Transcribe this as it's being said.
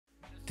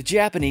The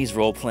Japanese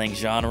role-playing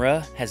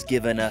genre has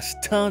given us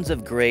tons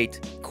of great,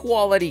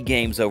 quality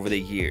games over the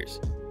years.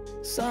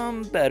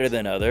 Some better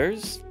than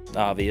others,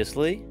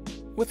 obviously.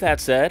 With that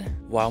said,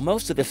 while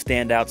most of the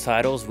standout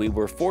titles we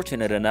were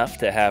fortunate enough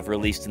to have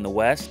released in the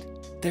West,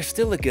 there's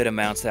still a good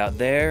amounts out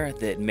there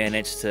that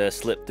manage to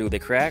slip through the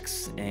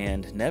cracks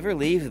and never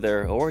leave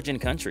their origin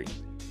country.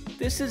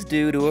 This is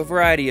due to a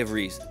variety of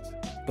reasons.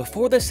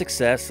 Before the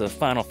success of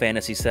Final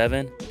Fantasy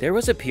VII, there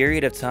was a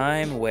period of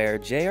time where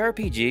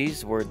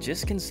JRPGs were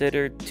just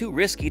considered too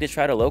risky to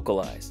try to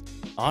localize.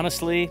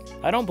 Honestly,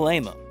 I don't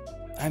blame them.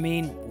 I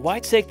mean, why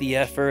take the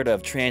effort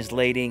of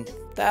translating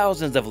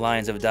thousands of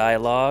lines of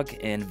dialogue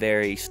in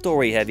very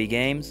story-heavy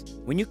games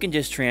when you can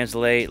just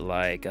translate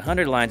like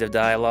 100 lines of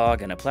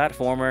dialogue in a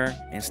platformer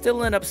and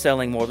still end up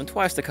selling more than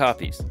twice the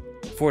copies?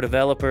 For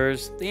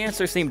developers, the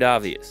answer seemed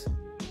obvious.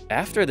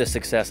 After the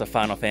success of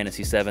Final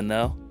Fantasy VII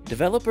though,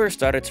 developers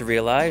started to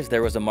realize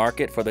there was a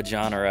market for the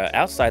genre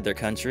outside their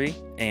country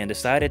and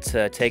decided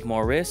to take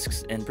more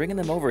risks in bringing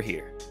them over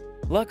here.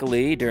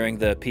 Luckily, during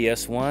the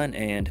PS1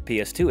 and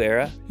PS2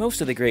 era,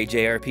 most of the great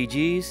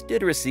JRPGs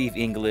did receive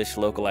English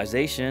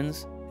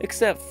localizations,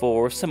 except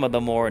for some of the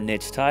more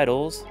niche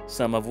titles,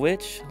 some of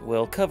which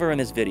we'll cover in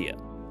this video.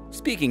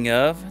 Speaking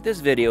of,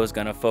 this video is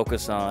going to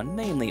focus on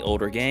mainly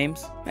older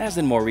games, as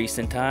in more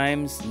recent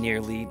times,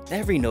 nearly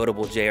every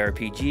notable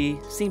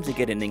JRPG seems to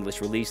get an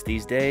English release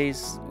these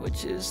days,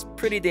 which is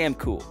pretty damn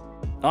cool.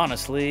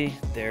 Honestly,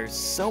 there's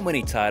so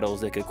many titles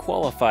that could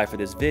qualify for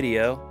this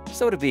video,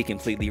 so to be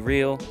completely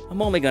real,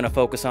 I'm only going to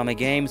focus on the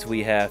games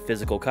we have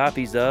physical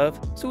copies of,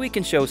 so we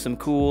can show some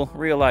cool,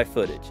 real-life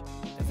footage.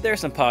 If there's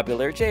some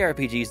popular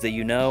JRPGs that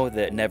you know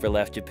that never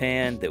left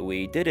Japan that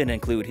we didn't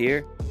include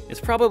here, it's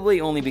probably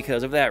only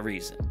because of that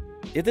reason.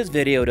 If this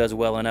video does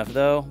well enough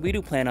though, we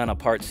do plan on a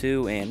part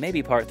 2 and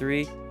maybe part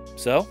 3,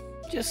 so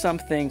just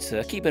something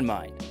to keep in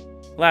mind.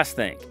 Last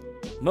thing.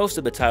 Most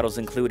of the titles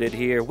included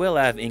here will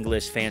have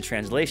English fan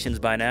translations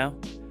by now.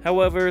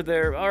 However,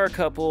 there are a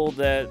couple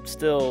that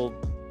still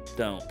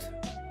don't.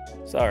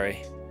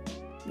 Sorry.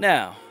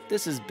 Now,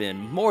 this has been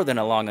more than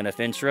a long enough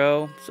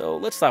intro, so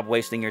let's stop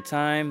wasting your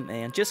time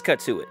and just cut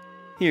to it.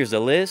 Here's a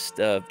list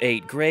of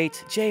 8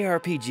 great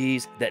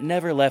JRPGs that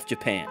never left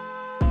Japan.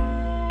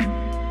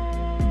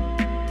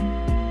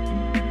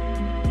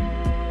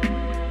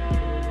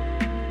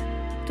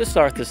 To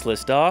start this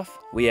list off,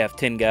 we have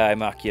Tengai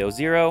Makyō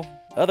 0,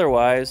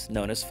 otherwise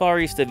known as Far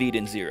East of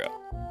Eden 0.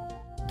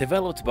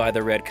 Developed by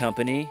the Red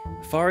Company,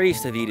 Far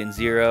East of Eden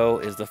 0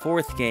 is the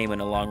 4th game in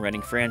a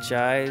long-running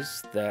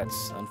franchise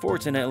that's,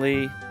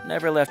 unfortunately,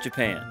 never left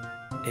Japan.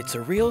 It's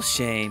a real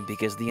shame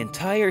because the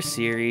entire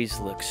series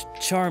looks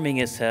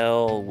charming as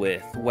hell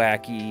with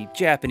wacky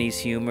Japanese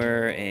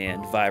humor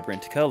and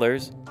vibrant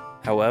colors.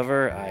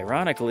 However,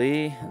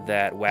 ironically,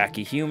 that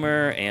wacky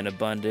humor and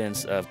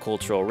abundance of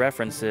cultural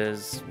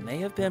references may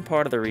have been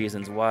part of the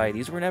reasons why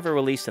these were never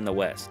released in the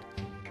West.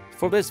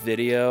 For this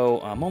video,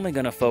 I'm only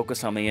going to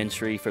focus on the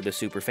entry for the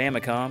Super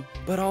Famicom,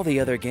 but all the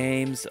other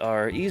games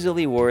are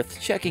easily worth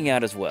checking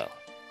out as well,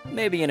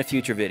 maybe in a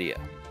future video.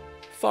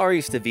 Far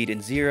East of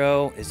Eden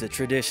 0 is a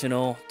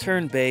traditional,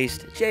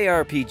 turn-based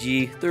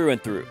JRPG through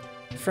and through.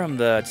 From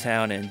the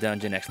town and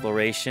dungeon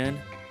exploration,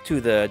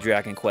 to the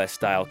Dragon Quest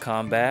style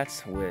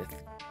combats with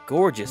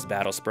gorgeous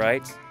battle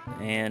sprites,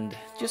 and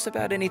just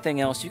about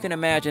anything else you can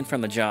imagine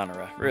from the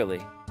genre, really.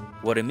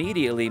 What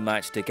immediately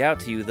might stick out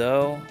to you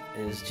though,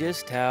 is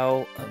just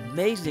how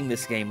amazing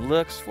this game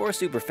looks for a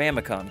Super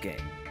Famicom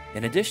game.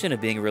 In addition to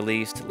being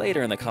released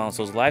later in the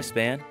console's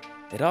lifespan,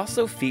 it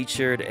also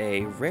featured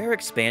a rare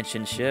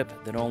expansion ship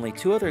that only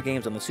 2 other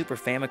games on the Super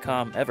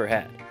Famicom ever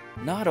had.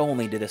 Not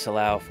only did this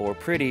allow for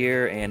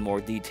prettier and more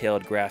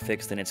detailed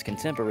graphics than its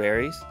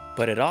contemporaries,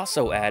 but it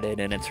also added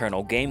an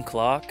internal game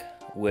clock,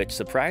 which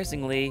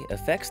surprisingly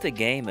affects the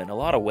game in a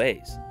lot of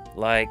ways.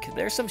 Like,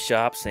 there's some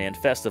shops and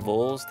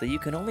festivals that you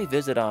can only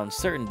visit on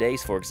certain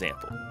days, for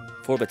example.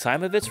 For the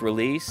time of its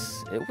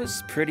release, it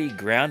was pretty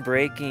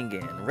groundbreaking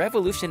and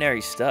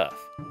revolutionary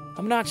stuff.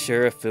 I'm not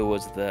sure if it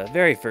was the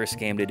very first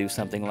game to do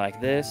something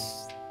like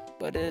this,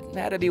 but it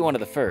had to be one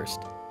of the first.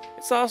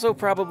 It's also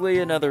probably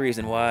another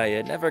reason why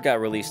it never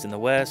got released in the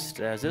West,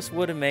 as this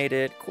would have made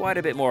it quite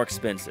a bit more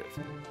expensive.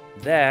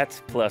 That,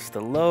 plus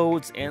the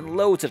loads and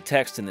loads of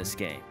text in this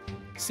game.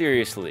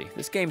 Seriously,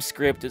 this game's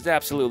script is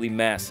absolutely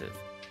massive.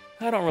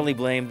 I don't really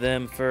blame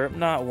them for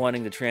not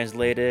wanting to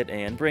translate it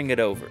and bring it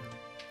over.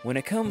 When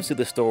it comes to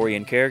the story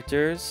and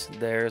characters,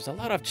 there's a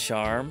lot of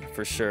charm,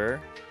 for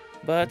sure,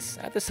 but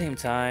at the same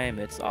time,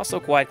 it's also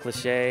quite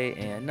cliché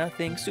and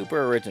nothing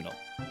super original.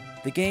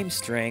 The game's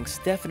strengths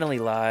definitely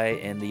lie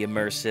in the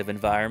immersive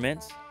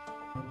environments,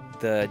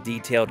 the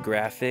detailed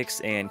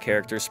graphics and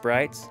character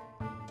sprites,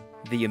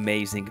 the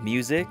amazing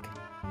music,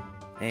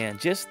 and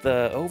just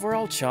the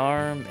overall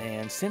charm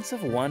and sense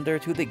of wonder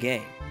to the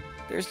game.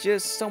 There's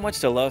just so much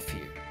to love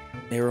here.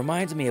 It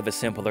reminds me of a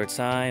simpler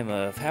time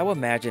of how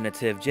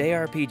imaginative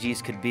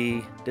JRPGs could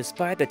be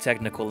despite the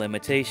technical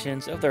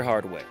limitations of their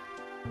hardware.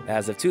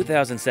 As of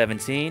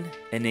 2017,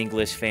 an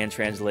English fan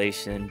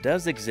translation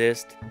does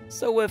exist,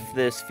 so if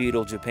this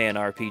feudal Japan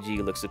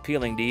RPG looks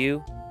appealing to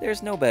you,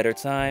 there's no better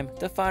time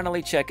to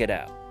finally check it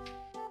out.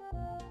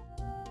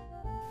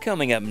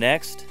 Coming up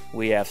next,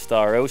 we have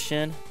Star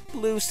Ocean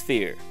Blue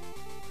Sphere.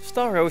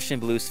 Star Ocean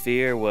Blue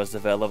Sphere was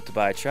developed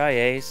by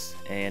Tri-Ace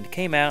and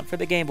came out for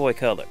the Game Boy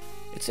Color.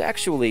 It's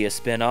actually a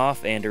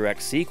spin-off and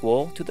direct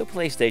sequel to the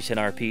PlayStation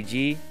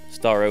RPG,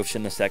 Star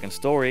Ocean: The Second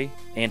Story,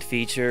 and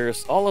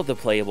features all of the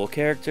playable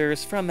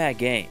characters from that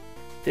game.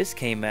 This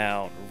came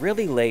out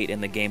really late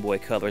in the Game Boy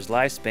Color's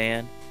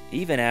lifespan,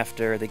 even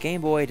after the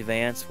Game Boy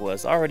Advance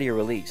was already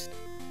released.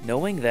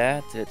 Knowing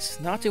that, it's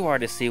not too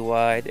hard to see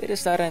why they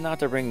decided not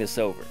to bring this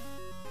over.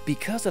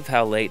 Because of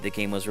how late the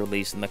game was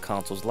released in the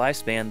console's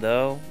lifespan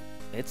though,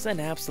 it's an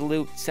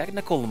absolute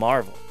technical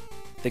marvel.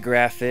 The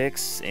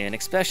graphics, and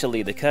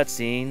especially the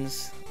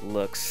cutscenes,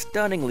 look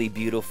stunningly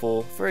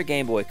beautiful for a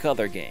Game Boy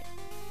Color game.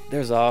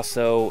 There's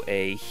also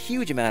a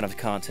huge amount of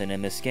content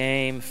in this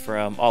game,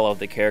 from all of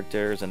the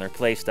characters and their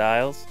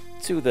playstyles,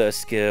 to the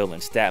skill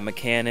and stat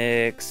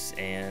mechanics,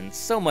 and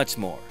so much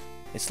more.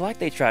 It's like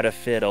they try to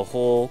fit a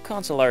whole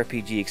console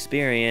RPG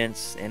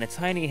experience in a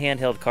tiny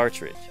handheld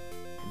cartridge.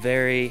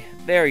 Very,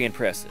 very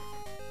impressive.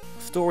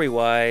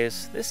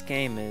 Story-wise, this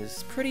game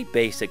is pretty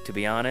basic to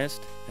be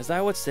honest, as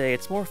I would say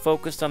it's more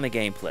focused on the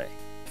gameplay.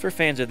 For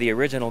fans of the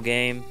original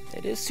game,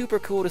 it is super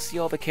cool to see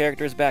all the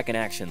characters back in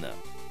action though.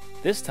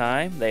 This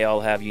time, they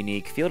all have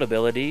unique field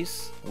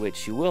abilities,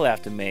 which you will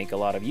have to make a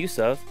lot of use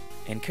of,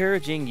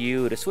 encouraging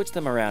you to switch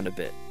them around a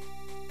bit.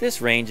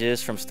 This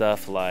ranges from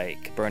stuff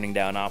like burning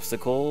down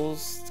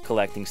obstacles,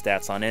 collecting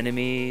stats on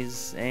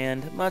enemies,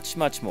 and much,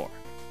 much more.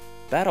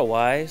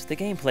 Battle-wise, the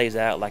game plays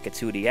out like a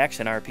 2D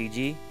action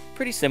RPG,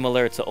 pretty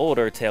similar to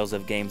older Tales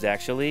of games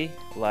actually,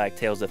 like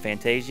Tales of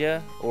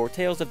Phantasia or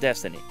Tales of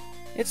Destiny.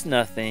 It's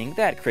nothing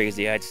that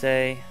crazy I'd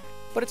say,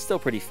 but it's still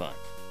pretty fun.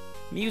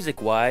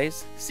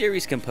 Music-wise,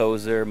 series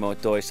composer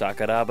Motoi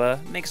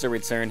Sakuraba makes a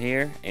return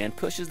here and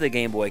pushes the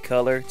Game Boy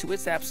Color to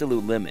its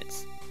absolute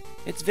limits.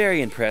 It's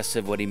very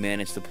impressive what he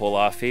managed to pull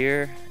off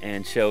here,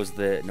 and shows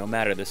that no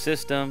matter the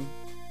system,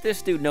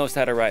 this dude knows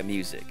how to write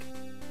music.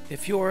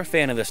 If you're a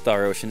fan of the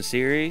Star Ocean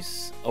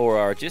series, or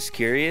are just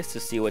curious to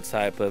see what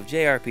type of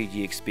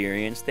JRPG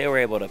experience they were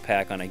able to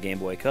pack on a Game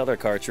Boy Color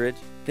cartridge,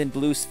 then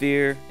Blue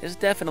Sphere is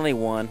definitely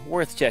one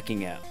worth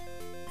checking out.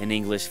 An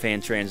English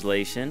fan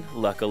translation,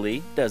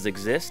 luckily, does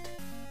exist,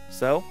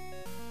 so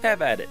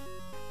have at it.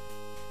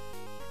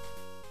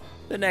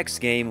 The next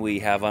game we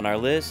have on our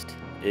list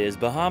is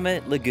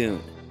Bahamut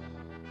Lagoon.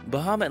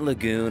 Bahamut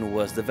Lagoon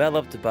was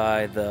developed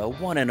by the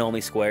one and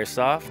only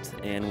Squaresoft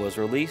and was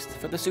released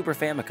for the Super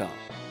Famicom.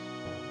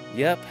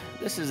 Yep,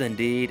 this is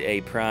indeed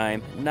a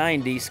prime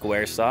 9D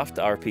Squaresoft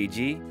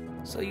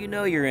RPG, so you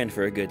know you're in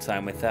for a good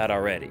time with that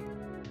already.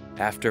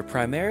 After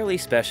primarily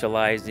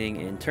specializing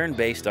in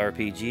turn-based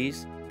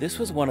RPGs, this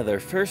was one of their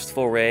first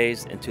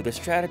forays into the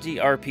strategy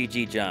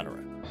RPG genre.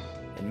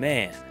 And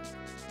man,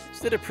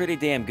 is it a pretty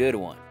damn good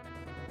one.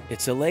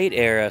 It's a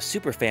late-era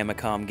Super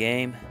Famicom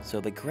game, so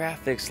the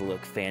graphics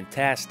look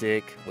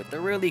fantastic, with a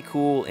really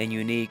cool and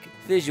unique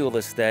visual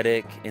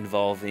aesthetic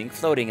involving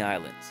floating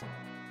islands.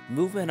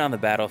 Movement on the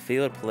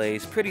battlefield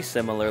plays pretty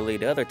similarly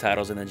to other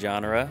titles in the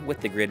genre with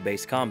the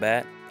grid-based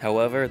combat,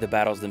 however the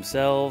battles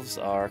themselves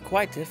are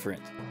quite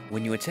different.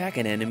 When you attack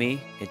an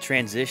enemy, it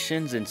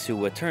transitions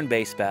into a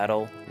turn-based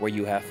battle where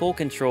you have full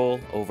control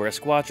over a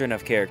squadron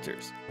of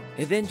characters.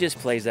 It then just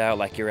plays out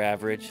like your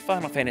average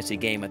Final Fantasy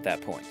game at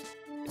that point.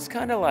 It's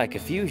kinda like a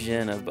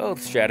fusion of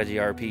both strategy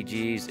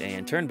RPGs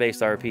and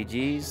turn-based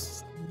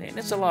RPGs, and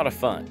it's a lot of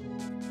fun.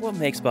 What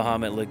makes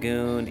Bahamut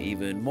Lagoon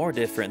even more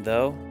different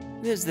though,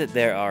 is that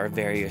there are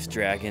various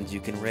dragons you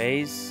can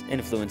raise,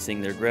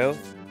 influencing their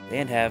growth,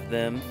 and have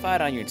them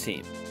fight on your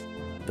team.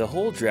 The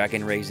whole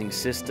dragon raising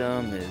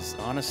system is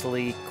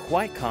honestly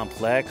quite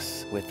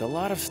complex, with a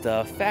lot of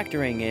stuff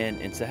factoring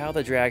into how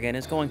the dragon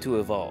is going to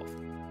evolve.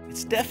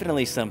 It's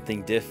definitely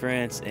something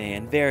different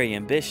and very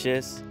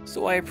ambitious,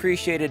 so I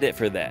appreciated it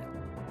for that.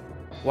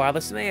 While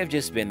this may have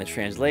just been the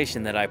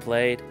translation that I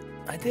played,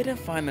 I didn't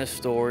find the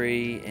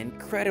story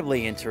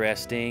incredibly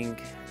interesting,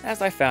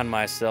 as I found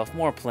myself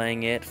more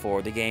playing it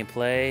for the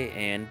gameplay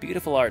and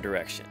beautiful art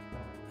direction.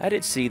 I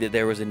did see that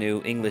there was a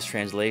new English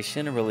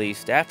translation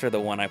released after the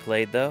one I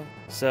played though,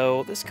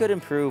 so this could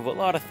improve a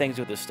lot of things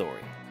with the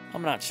story.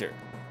 I'm not sure.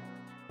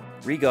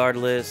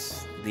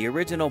 Regardless, the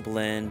original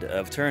blend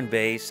of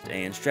turn-based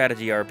and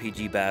strategy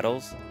RPG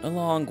battles,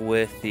 along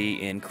with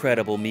the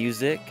incredible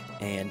music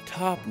and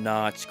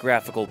top-notch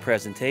graphical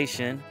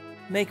presentation,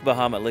 make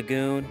Bahamut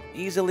Lagoon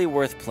easily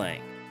worth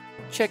playing.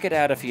 Check it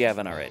out if you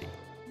haven't already.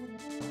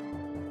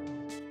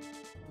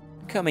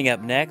 Coming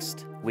up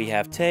next, we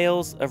have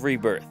Tales of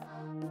Rebirth.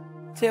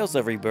 Tales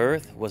of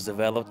Rebirth was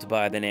developed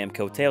by the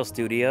Namco Tales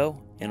studio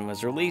and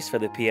was released for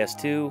the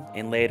PS2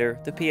 and later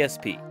the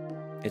PSP.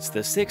 It's the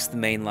 6th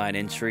mainline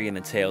entry in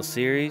the Tales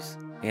series,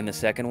 and the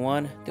second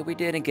one that we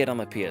didn't get on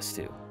the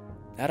PS2.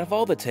 Out of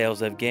all the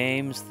Tales of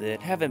games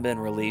that haven't been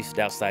released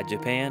outside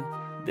Japan,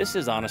 this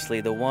is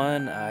honestly the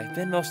one I've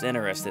been most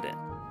interested in.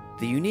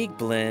 The unique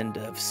blend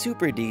of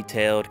super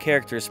detailed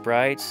character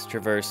sprites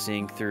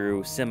traversing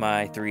through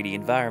semi-3D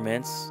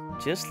environments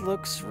just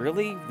looks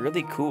really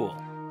cool.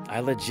 I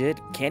legit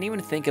can't even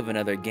think of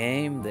another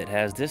game that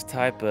has this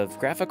type of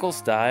graphical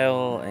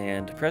style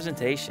and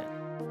presentation.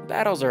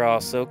 Battles are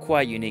also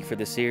quite unique for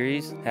the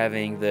series,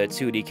 having the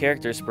 2D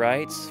character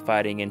sprites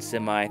fighting in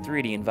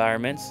semi-3D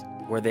environments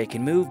where they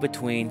can move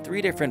between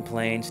 3 different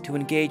planes to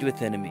engage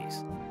with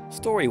enemies.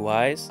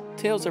 Story-wise,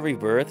 Tales of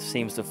Rebirth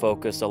seems to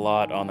focus a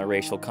lot on the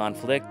racial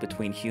conflict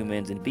between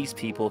humans and beast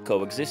people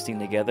coexisting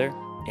together,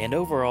 and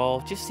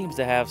overall just seems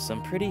to have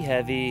some pretty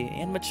heavy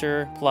and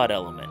mature plot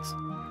elements.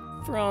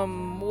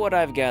 From what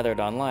I've gathered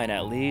online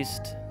at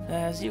least,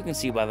 as you can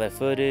see by the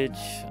footage,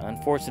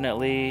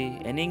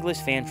 unfortunately, an English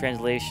fan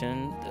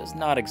translation does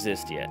not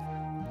exist yet.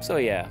 So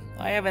yeah,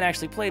 I haven't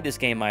actually played this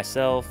game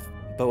myself,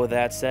 but with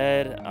that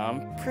said,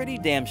 I'm pretty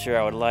damn sure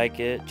I would like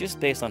it just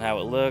based on how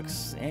it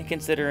looks and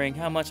considering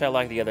how much I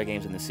like the other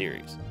games in the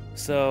series.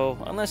 So,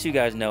 unless you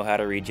guys know how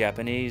to read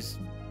Japanese,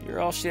 you're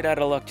all shit out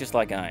of luck just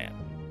like I am.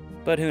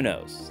 But who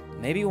knows,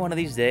 maybe one of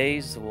these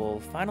days we'll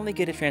finally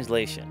get a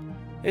translation.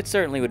 It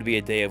certainly would be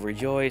a day of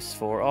rejoice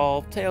for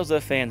all Tales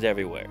of fans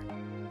everywhere.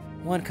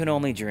 One can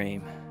only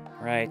dream,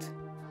 right?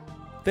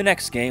 The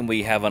next game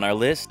we have on our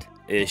list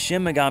is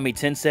Shin Megami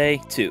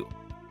Tensei 2.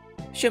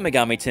 Shin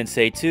Megami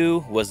Tensei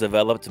 2 was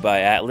developed by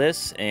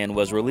Atlus and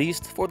was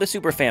released for the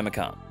Super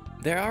Famicom.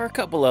 There are a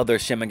couple other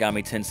Shin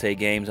Megami Tensei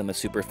games on the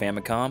Super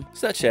Famicom,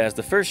 such as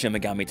the first Shin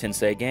Megami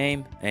Tensei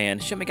game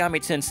and Shin Megami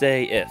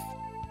Tensei If.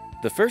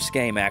 The first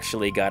game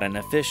actually got an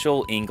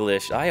official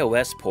English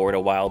iOS port a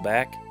while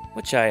back,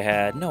 which I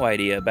had no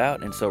idea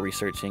about until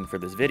researching for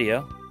this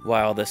video,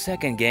 while the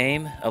second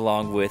game,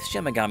 along with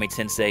Shin Megami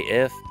Tensei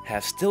If,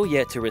 have still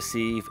yet to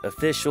receive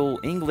official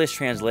English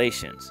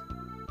translations.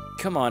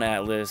 Come on,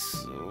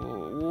 Atlus,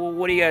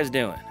 what are you guys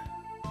doing?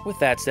 With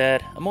that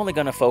said, I'm only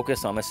going to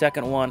focus on the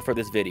second one for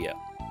this video.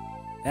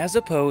 As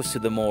opposed to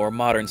the more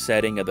modern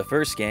setting of the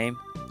first game,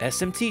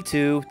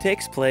 SMT2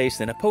 takes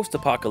place in a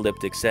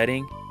post-apocalyptic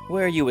setting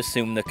where you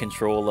assume the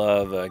control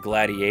of a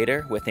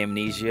gladiator with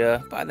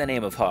amnesia by the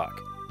name of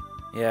Hawk.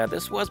 Yeah,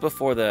 this was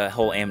before the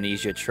whole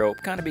amnesia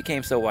trope kind of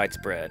became so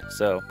widespread,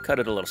 so cut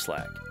it a little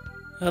slack.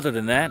 Other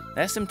than that,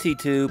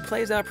 SMT2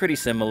 plays out pretty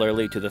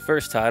similarly to the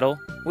first title,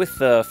 with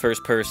the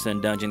first-person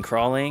dungeon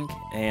crawling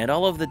and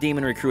all of the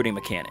demon recruiting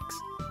mechanics.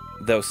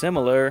 Though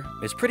similar,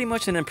 it's pretty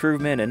much an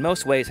improvement in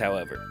most ways,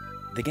 however.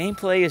 The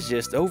gameplay is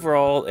just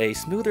overall a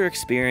smoother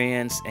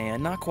experience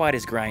and not quite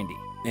as grindy.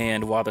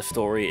 And while the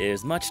story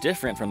is much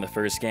different from the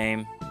first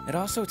game, it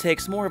also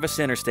takes more of a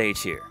center stage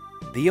here.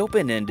 The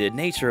open-ended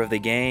nature of the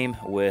game,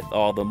 with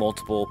all the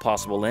multiple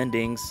possible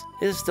endings,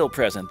 is still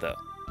present though.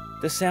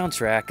 The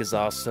soundtrack is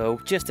also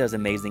just as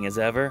amazing as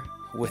ever,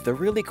 with a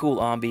really cool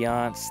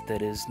ambiance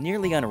that is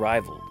nearly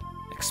unrivaled,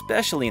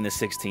 especially in the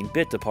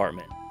 16-bit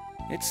department.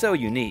 It's so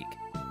unique.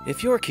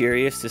 If you're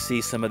curious to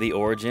see some of the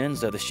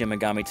origins of the Shin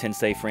Megami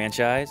Tensei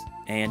franchise,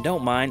 and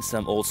don't mind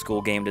some old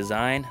school game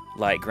design,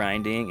 like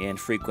grinding and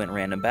frequent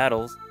random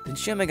battles, then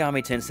Shin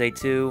Megami Tensei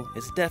 2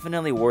 is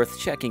definitely worth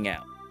checking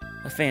out.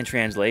 A fan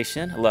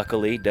translation,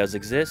 luckily, does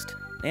exist,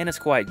 and it's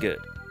quite good.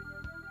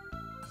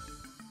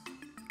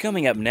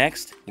 Coming up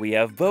next, we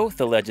have both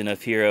The Legend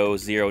of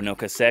Heroes Zero no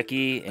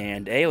Kaseki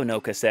and Ao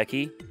no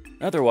Kaseki,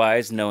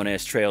 otherwise known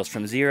as Trails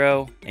from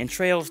Zero and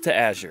Trails to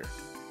Azure.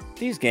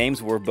 These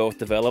games were both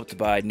developed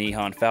by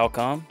Nihon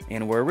Falcom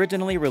and were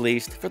originally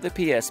released for the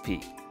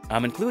PSP.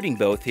 I'm including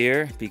both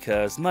here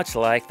because, much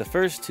like the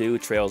first two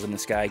Trails in the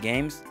Sky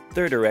games,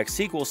 they're direct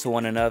sequels to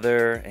one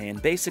another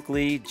and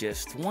basically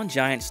just one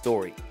giant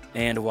story.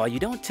 And while you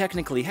don't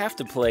technically have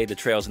to play the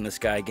Trails in the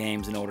Sky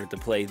games in order to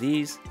play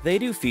these, they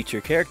do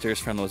feature characters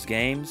from those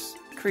games,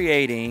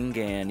 creating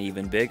an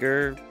even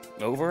bigger,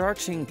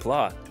 overarching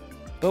plot.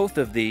 Both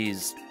of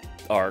these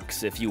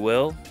arcs, if you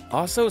will,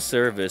 also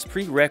serve as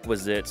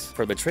prerequisites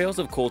for the Trails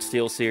of Cold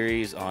Steel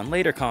series on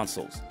later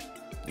consoles.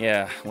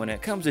 Yeah, when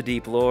it comes to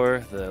deep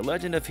lore, the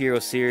Legend of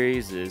Heroes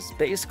series is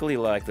basically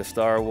like the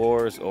Star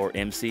Wars or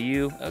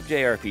MCU of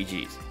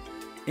JRPGs.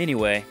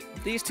 Anyway,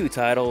 these two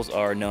titles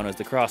are known as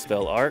the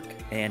Crossbell arc,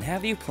 and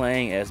have you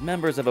playing as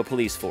members of a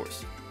police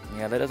force.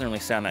 Yeah, that doesn't really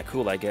sound that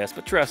cool, I guess,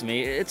 but trust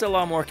me, it's a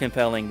lot more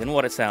compelling than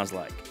what it sounds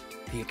like.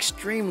 The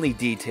extremely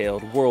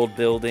detailed world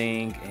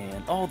building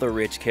and all the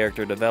rich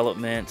character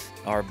development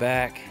are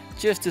back,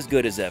 just as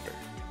good as ever.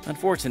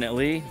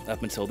 Unfortunately,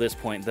 up until this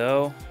point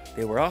though,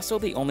 they were also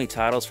the only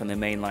titles from the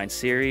mainline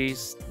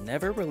series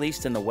never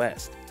released in the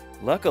West.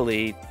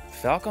 Luckily,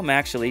 Falcom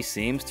actually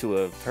seems to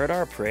have heard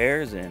our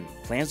prayers and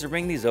plans to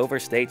bring these over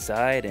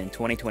stateside in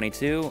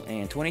 2022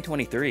 and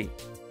 2023.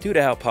 Due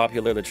to how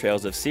popular the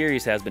Trails of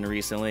series has been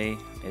recently,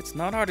 it's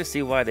not hard to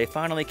see why they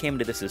finally came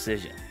to this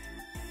decision.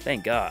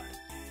 Thank God.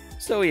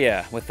 So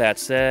yeah, with that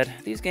said,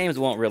 these games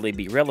won't really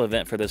be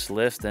relevant for this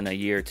list in a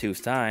year or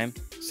two's time,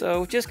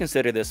 so just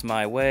consider this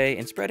my way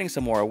in spreading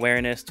some more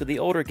awareness to the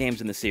older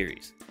games in the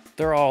series.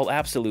 They're all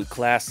absolute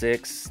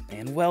classics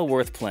and well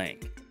worth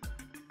playing.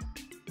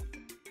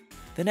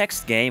 The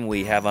next game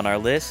we have on our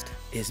list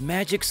is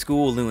Magic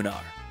School Lunar.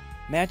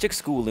 Magic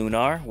School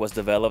Lunar was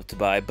developed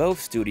by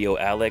both Studio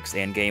Alex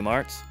and Game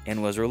Arts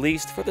and was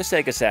released for the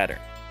Sega Saturn.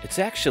 It's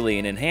actually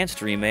an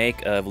enhanced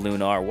remake of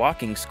Lunar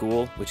Walking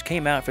School, which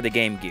came out for the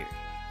Game Gear.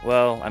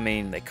 Well, I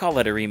mean, they call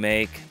it a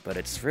remake, but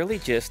it's really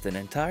just an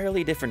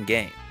entirely different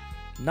game.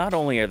 Not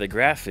only are the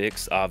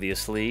graphics,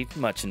 obviously,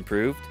 much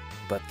improved,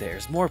 but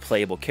there's more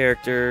playable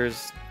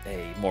characters,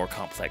 a more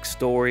complex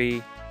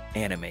story,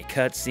 anime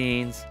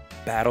cutscenes,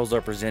 battles are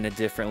presented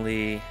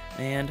differently,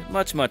 and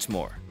much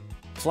more.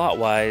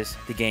 Plot-wise,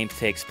 the game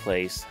takes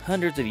place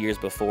hundreds of years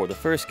before the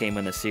first game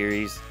in the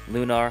series,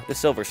 Lunar: The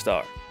Silver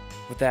Star.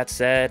 With that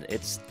said,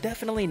 it's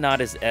definitely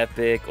not as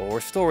epic or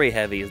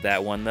story-heavy as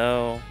that one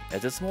though,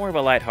 as it's more of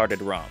a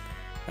lighthearted romp.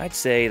 I'd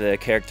say the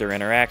character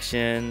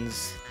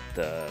interactions,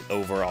 the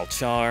overall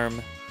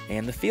charm,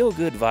 and the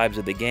feel-good vibes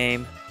of the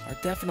game are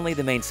definitely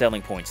the main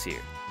selling points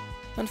here.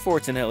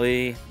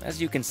 Unfortunately, as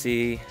you can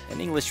see,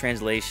 an English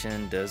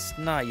translation does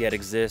not yet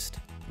exist,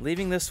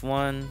 leaving this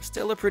one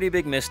still a pretty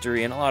big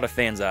mystery in a lot of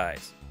fans'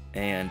 eyes.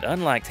 And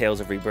unlike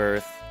Tales of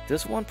Rebirth,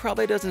 this one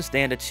probably doesn't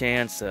stand a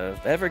chance of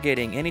ever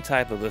getting any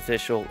type of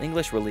official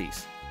English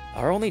release.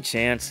 Our only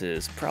chance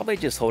is probably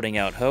just holding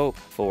out hope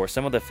for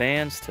some of the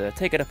fans to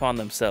take it upon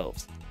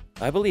themselves.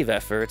 I believe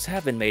efforts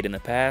have been made in the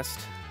past,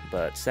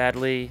 but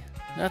sadly,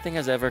 nothing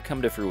has ever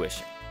come to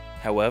fruition.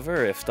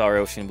 However, if Star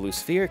Ocean Blue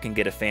Sphere can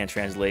get a fan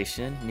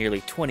translation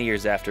nearly 20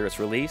 years after its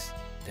release,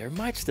 there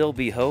might still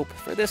be hope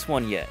for this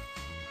one yet.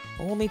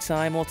 Only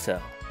time will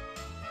tell.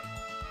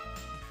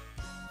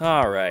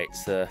 Alright,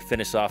 to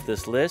finish off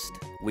this list,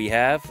 we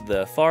have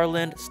the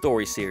Farland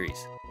Story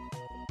series.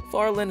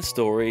 Farland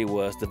Story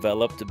was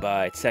developed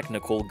by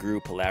Technical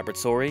Group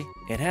Laboratory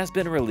and has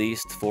been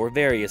released for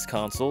various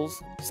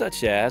consoles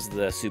such as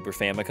the Super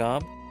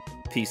Famicom,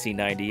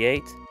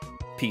 PC-98,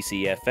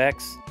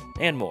 PC-FX,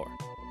 and more.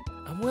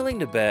 I'm willing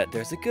to bet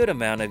there's a good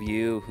amount of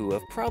you who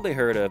have probably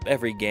heard of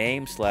every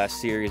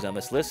game/series on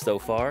this list so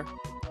far,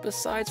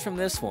 besides from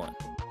this one.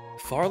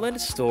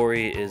 Farland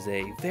Story is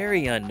a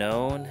very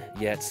unknown,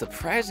 yet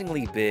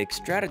surprisingly big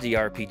strategy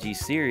RPG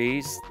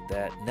series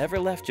that never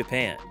left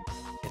Japan.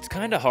 It's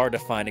kinda hard to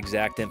find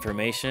exact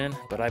information,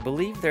 but I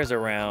believe there's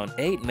around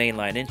 8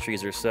 mainline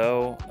entries or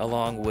so,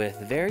 along with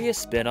various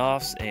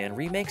spin-offs and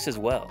remakes as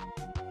well.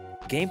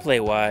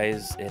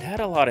 Gameplay-wise, it had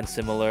a lot in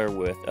similar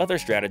with other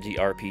strategy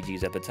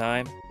RPGs at the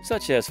time,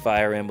 such as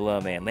Fire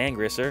Emblem and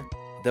Langrisser,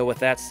 though with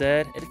that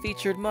said, it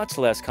featured much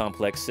less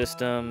complex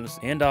systems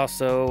and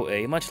also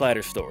a much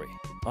lighter story.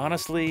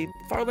 Honestly,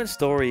 Farland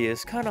Story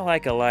is kinda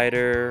like a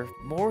lighter,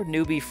 more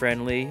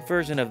newbie-friendly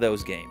version of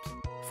those games,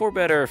 for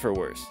better or for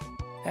worse.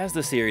 As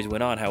the series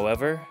went on,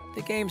 however,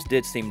 the games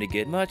did seem to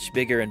get much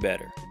bigger and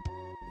better.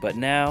 But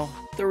now,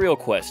 the real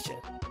question.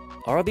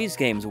 Are these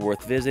games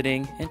worth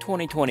visiting in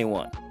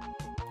 2021?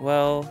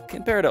 Well,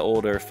 compared to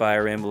older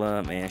Fire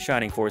Emblem and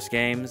Shining Force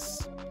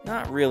games,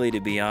 not really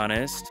to be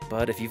honest,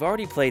 but if you've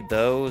already played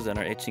those and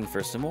are itching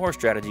for some more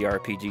strategy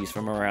RPGs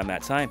from around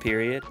that time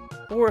period,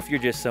 or if you're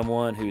just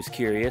someone who's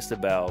curious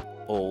about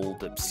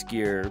old,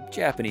 obscure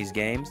Japanese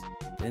games,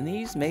 then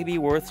these may be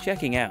worth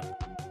checking out.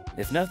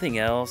 If nothing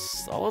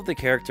else, all of the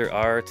character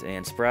art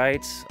and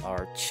sprites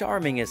are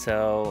charming as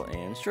hell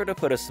and sure to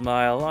put a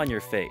smile on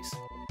your face.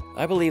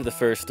 I believe the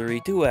first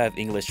 3 do have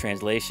English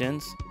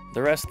translations,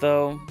 the rest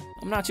though,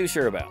 I'm not too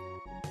sure about.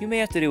 You may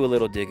have to do a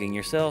little digging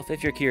yourself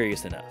if you're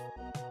curious enough.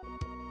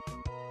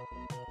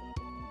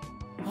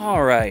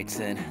 Alright,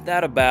 and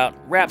that about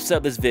wraps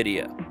up this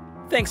video.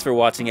 Thanks for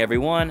watching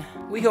everyone,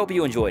 we hope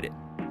you enjoyed it.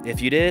 If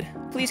you did,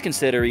 please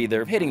consider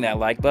either hitting that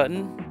like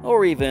button,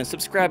 or even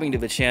subscribing to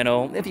the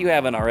channel if you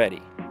haven't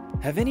already.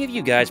 Have any of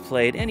you guys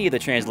played any of the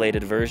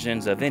translated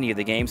versions of any of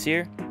the games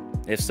here?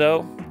 If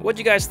so, what'd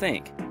you guys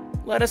think?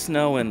 Let us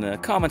know in the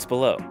comments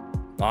below.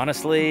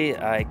 Honestly,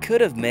 I could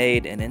have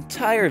made an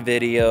entire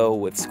video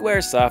with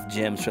Squaresoft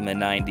gems from the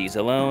 90s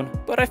alone,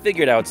 but I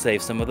figured I would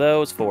save some of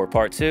those for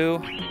part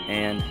 2,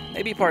 and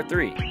maybe part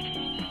 3.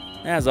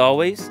 As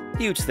always,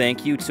 huge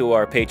thank you to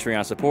our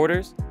Patreon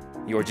supporters.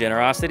 Your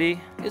generosity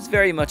is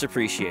very much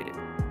appreciated.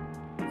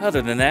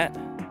 Other than that,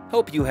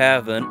 hope you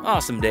have an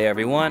awesome day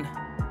everyone.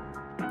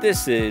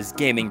 This is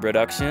Gaming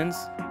Productions.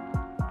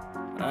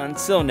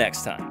 Until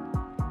next time.